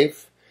my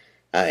life,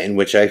 in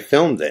which I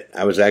filmed it.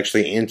 I was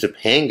actually in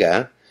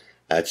Topanga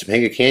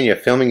Canyon,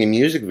 filming a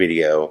music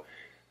video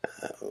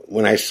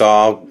when I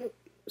saw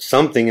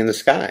something in the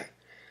sky,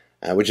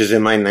 which is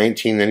in my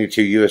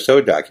 1992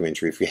 USO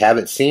documentary. If you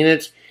haven't seen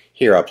it,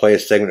 here, I'll play a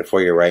segment for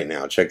you right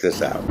now. Check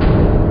this out.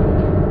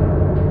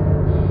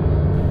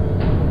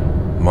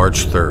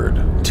 March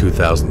 3rd,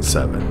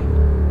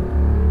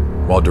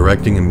 2007. While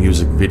directing a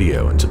music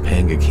video in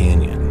Topanga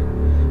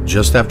Canyon,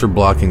 just after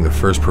blocking the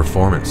first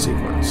performance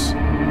sequence,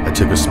 I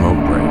took a smoke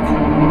break.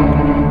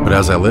 But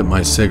as I lit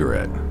my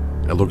cigarette,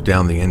 I looked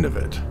down the end of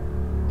it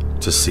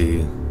to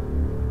see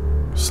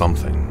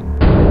something.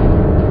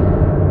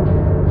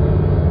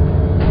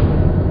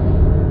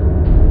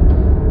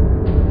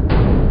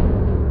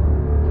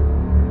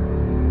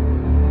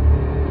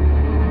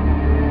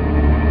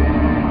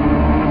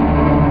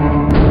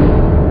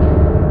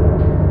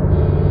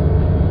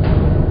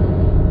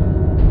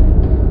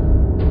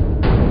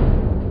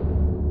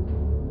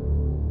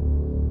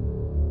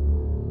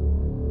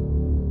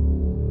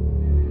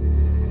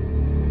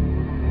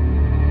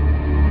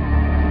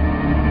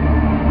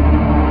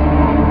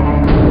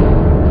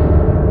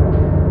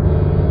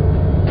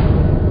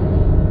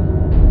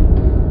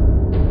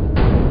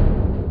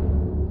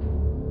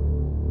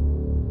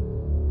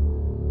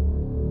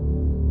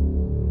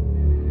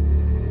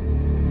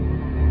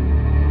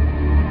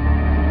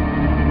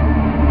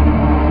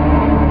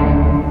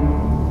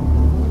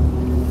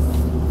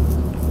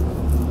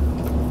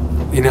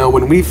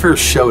 When we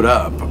first showed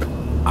up,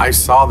 I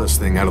saw this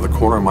thing out of the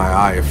corner of my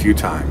eye a few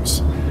times.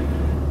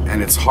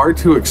 And it's hard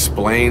to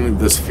explain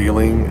this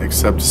feeling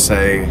except to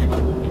say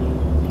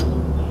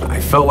I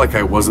felt like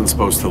I wasn't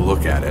supposed to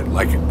look at it.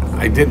 Like,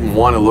 I didn't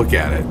want to look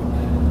at it.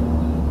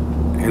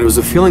 And it was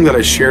a feeling that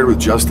I shared with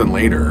Justin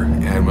later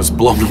and was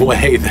blown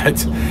away that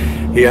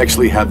he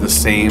actually had the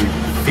same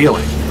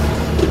feeling.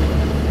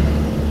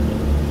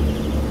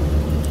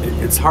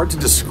 It's hard to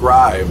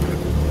describe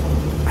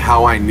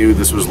how I knew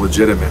this was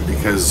legitimate,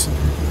 because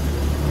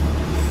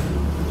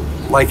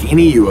like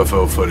any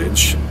UFO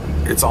footage,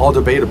 it's all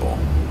debatable.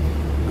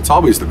 It's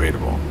always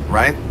debatable,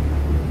 right?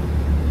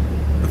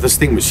 But this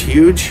thing was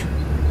huge.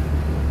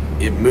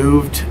 It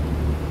moved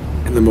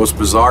in the most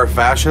bizarre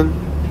fashion.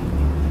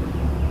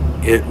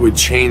 it would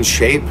change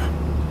shape,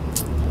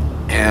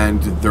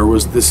 and there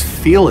was this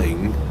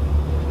feeling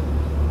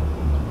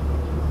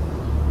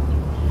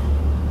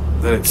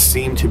that it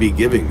seemed to be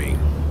giving me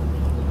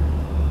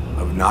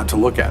of not to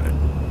look at it.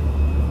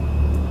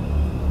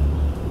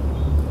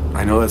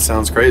 I know that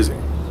sounds crazy.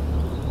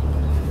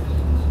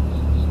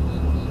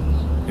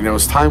 You know,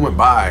 as time went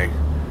by,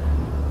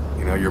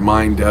 you know, your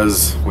mind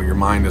does what your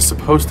mind is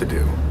supposed to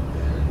do.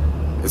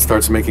 It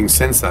starts making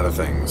sense out of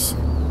things.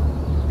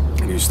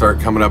 And you start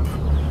coming up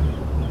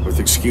with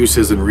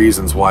excuses and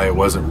reasons why it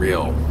wasn't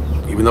real,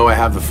 even though I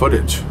have the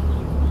footage.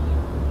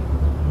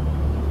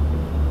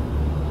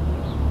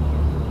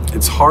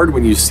 It's hard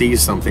when you see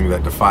something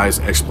that defies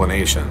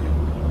explanation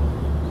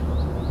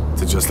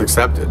to just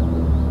accept it.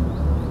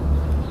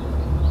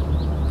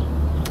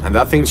 And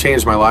that thing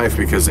changed my life,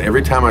 because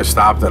every time I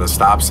stopped at a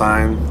stop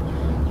sign,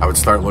 I would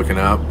start looking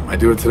up. I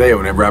do it today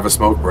whenever I have a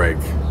smoke break.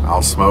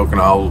 I'll smoke and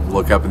I'll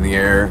look up in the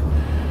air.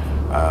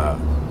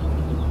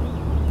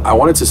 I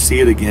wanted to see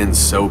it again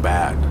so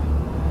bad.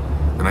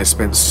 And I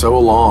spent so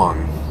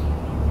long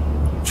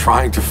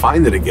trying to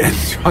find it again,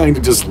 trying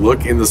to just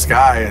look in the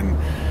sky, and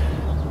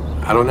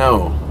I don't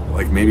know,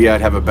 like maybe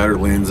I'd have a better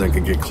lens and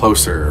could get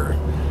closer.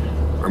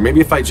 Or maybe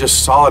if I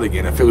just saw it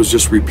again, if it was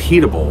just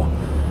repeatable,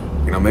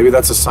 you know, maybe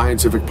that's a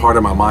scientific part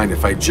of my mind.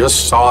 If I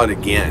just saw it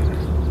again,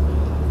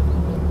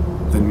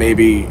 then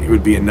maybe it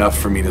would be enough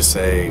for me to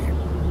say,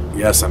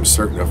 yes, I'm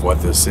certain of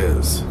what this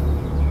is.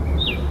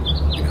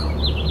 You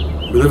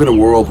know, we live in a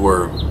world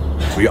where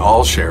we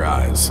all share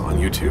eyes on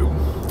YouTube.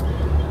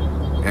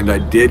 And I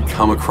did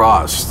come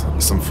across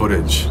some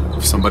footage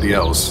of somebody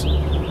else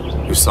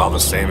who saw the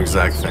same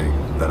exact thing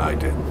that I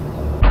did.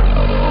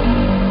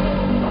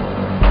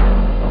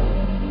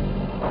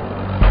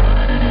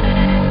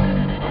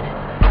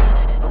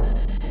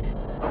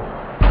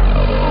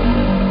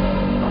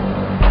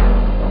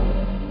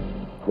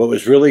 What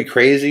was really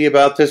crazy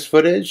about this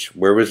footage,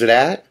 where was it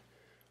at?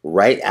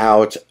 Right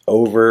out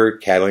over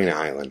Catalina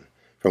Island.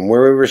 From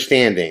where we were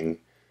standing,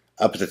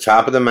 up at the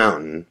top of the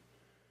mountain,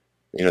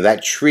 you know,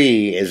 that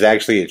tree is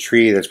actually a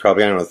tree that's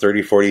probably, I don't know,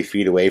 30, 40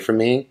 feet away from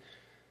me.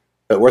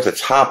 But we're at the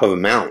top of a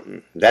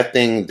mountain. That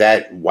thing,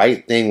 that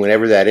white thing,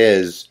 whatever that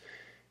is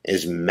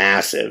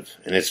massive.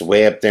 And it's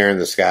way up there in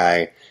the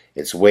sky.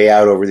 It's way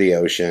out over the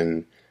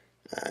ocean.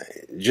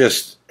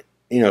 Just,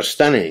 you know,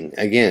 stunning.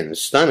 Again,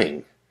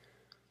 stunning.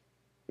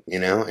 You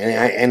know,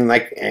 and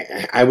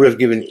I would have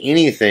given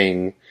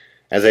anything,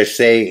 as I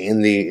say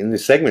in the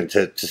segment,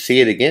 to see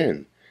it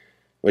again.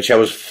 Which I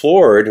was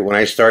floored when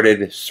I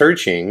started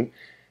searching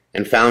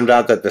and found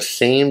out that the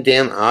same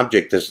damn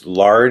object, this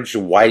large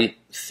white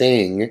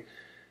thing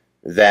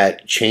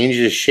that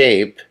changes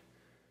shape,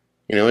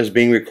 you know, is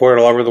being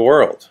recorded all over the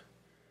world.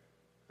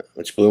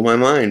 Which blew my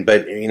mind.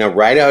 But, you know,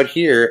 right out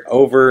here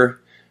over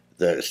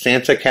the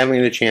Santa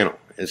Catalina Channel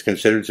is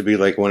considered to be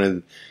like one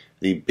of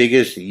the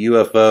biggest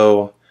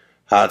UFO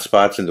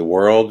hotspots in the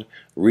world.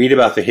 Read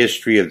about the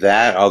history of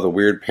that, all the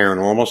weird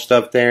paranormal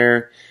stuff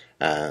there,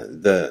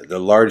 the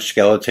large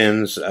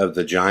skeletons of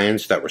the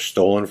giants that were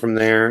stolen from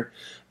there.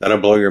 That'll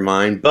blow your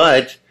mind.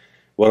 But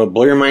what'll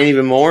blow your mind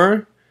even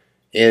more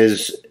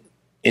is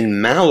in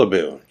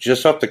Malibu,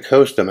 just off the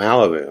coast of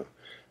Malibu,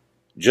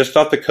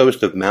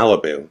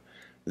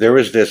 there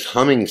was this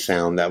humming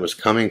sound that was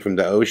coming from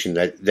the ocean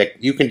that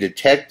you can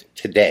detect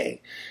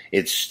today.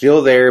 It's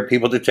still there.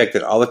 People detect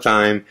it all the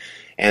time.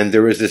 And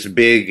there was this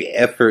big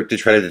effort to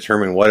try to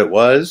determine what it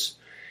was,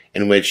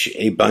 in which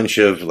a bunch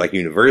of like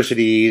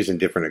universities and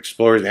different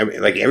explorers,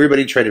 like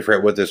everybody tried to figure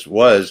out what this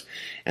was,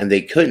 and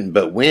they couldn't.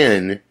 But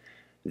when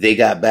they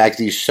got back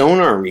these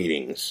sonar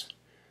readings,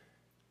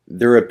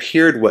 there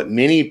appeared what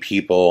many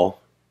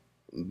people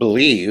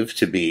believe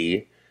to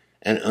be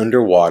an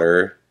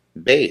underwater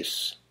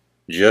base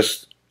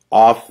just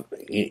off,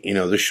 you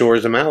know, the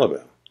shores of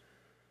Malibu.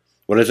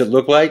 What does it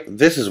look like?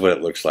 This is what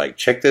it looks like.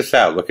 Check this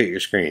out. Look at your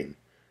screen.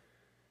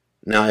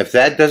 Now, if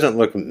that doesn't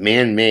look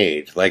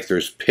man-made, like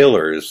there's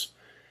pillars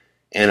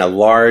and a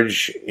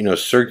large, you know,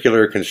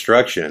 circular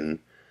construction,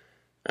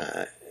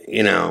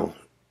 you know,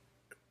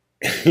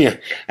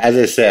 as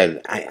I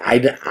said,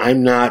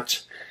 I'm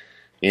not,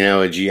 you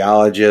know, a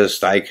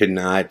geologist. I could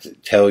not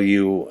tell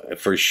you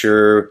for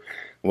sure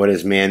what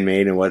is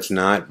man-made and what's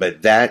not,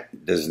 but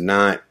that does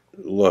not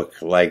look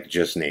like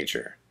just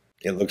nature.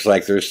 It looks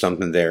like there's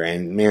something there,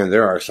 and man,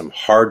 there are some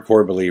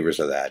hardcore believers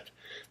of that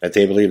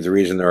they believe the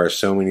reason there are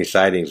so many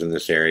sightings in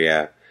this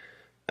area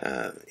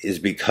is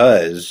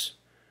because,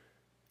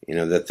 you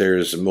know, that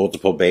there's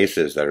multiple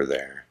bases that are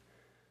there.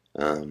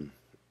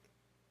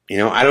 You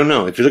know, I don't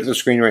know. If you look at the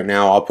screen right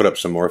now, I'll put up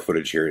some more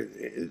footage here.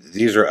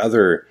 These are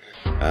other,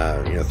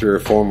 you know, 3 or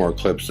 4 more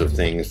clips of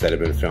things that have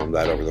been filmed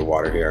out over the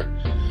water here.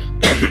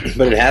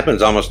 But it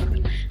happens almost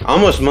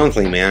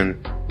monthly, man.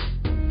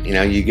 You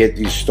know, you get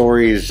these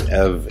stories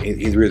of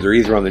they're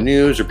either on the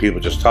news or people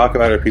just talk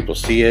about it or people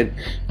see it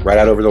right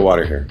out over the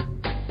water here.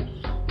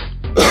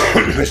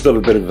 I still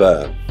have a bit of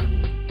a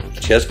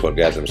chest cold,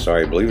 guys. I'm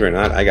sorry. Believe it or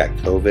not, I got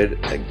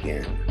COVID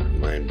again.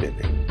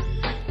 Mind-bending.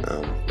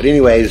 But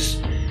anyways,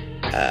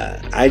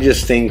 I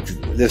just think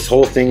this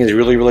whole thing is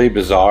really, really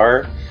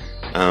bizarre.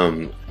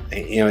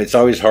 It's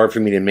always hard for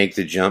me to make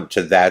the jump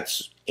to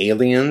that's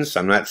aliens.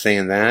 I'm not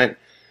saying that,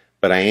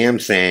 but I am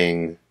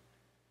saying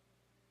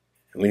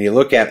when you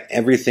look at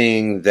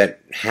everything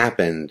that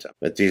happened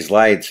with these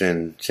lights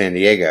in San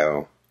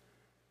Diego,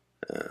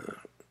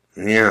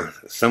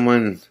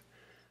 someone's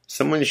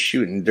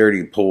shooting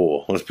dirty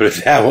pool. Let's put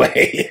it that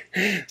way.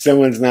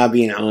 Someone's not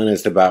being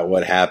honest about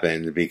what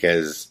happened,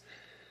 because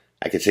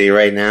I can tell you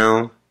right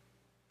now,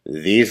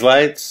 these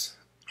lights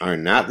are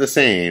not the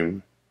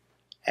same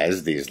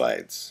as these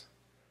lights.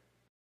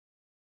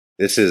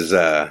 This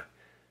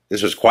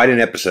was quite an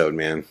episode,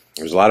 man.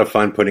 It was a lot of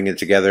fun putting it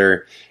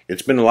together.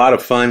 It's been a lot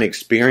of fun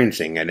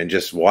experiencing it and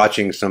just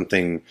watching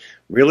something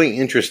really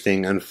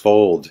interesting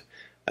unfold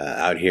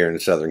out here in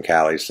Southern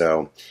Cali.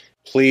 So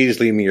please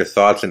leave me your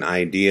thoughts and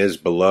ideas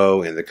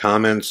below in the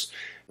comments.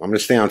 I'm going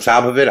to stay on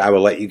top of it. I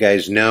will let you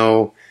guys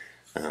know,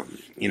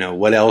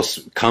 what else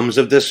comes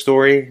of this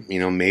story.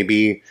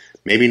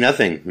 Maybe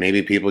nothing.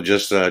 Maybe people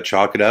just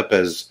chalk it up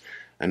as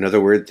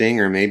another weird thing,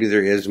 or maybe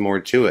there is more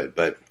to it.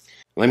 But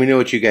let me know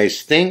what you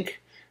guys think.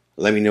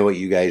 Let me know what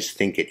you guys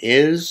think it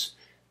is.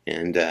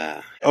 And,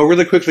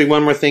 really quickly,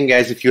 one more thing,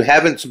 guys. If you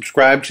haven't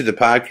subscribed to the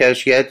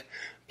podcast yet,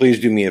 please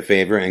do me a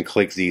favor and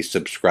click the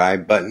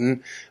subscribe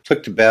button.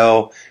 Click the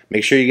bell.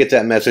 Make sure you get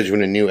that message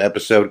when a new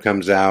episode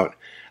comes out.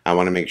 I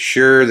want to make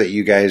sure that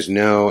you guys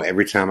know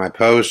every time I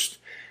post,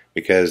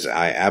 because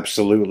I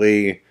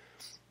absolutely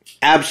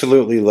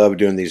love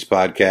doing these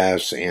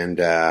podcasts. And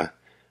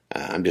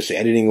I'm just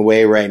editing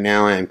away right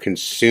now. I am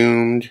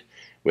consumed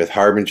with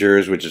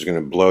Harbingers, which is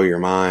going to blow your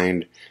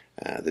mind.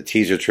 The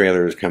teaser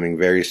trailer is coming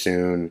very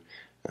soon.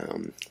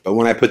 But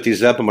when I put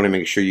these up, I'm going to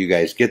make sure you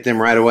guys get them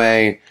right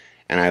away.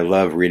 And I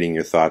love reading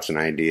your thoughts and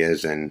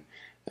ideas and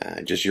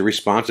just your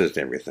responses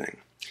to everything.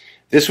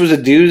 This was a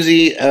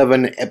doozy of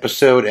an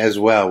episode as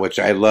well, which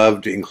I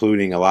loved,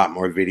 including a lot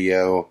more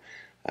video,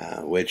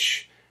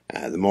 which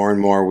the more and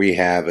more we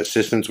have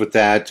assistance with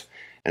that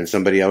and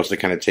somebody else to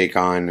kind of take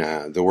on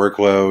the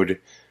workload,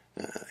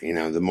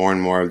 the more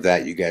and more of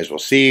that you guys will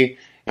see.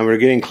 And we're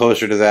getting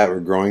closer to that. We're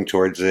growing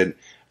towards it.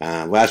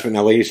 Last but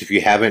not least, if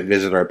you haven't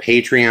visited our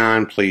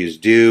Patreon, please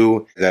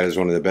do. That is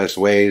one of the best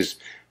ways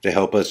to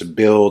help us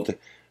build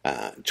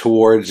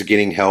towards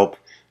getting help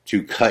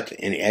to cut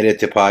and edit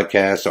the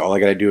podcast. So all I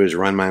got to do is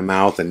run my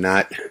mouth and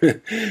not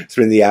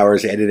spend the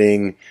hours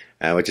editing,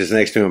 which is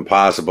next to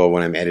impossible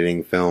when I'm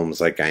editing films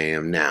like I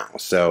am now.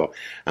 So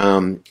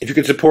if you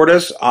can support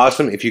us,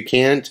 awesome. If you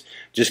can't,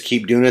 just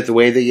keep doing it the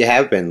way that you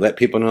have been. Let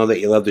people know that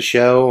you love the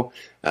show.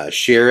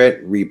 Share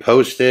it,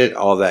 repost it,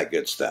 all that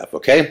good stuff,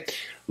 okay?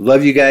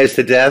 Love you guys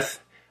to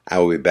death. I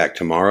will be back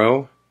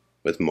tomorrow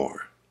with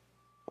more.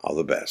 All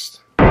the best.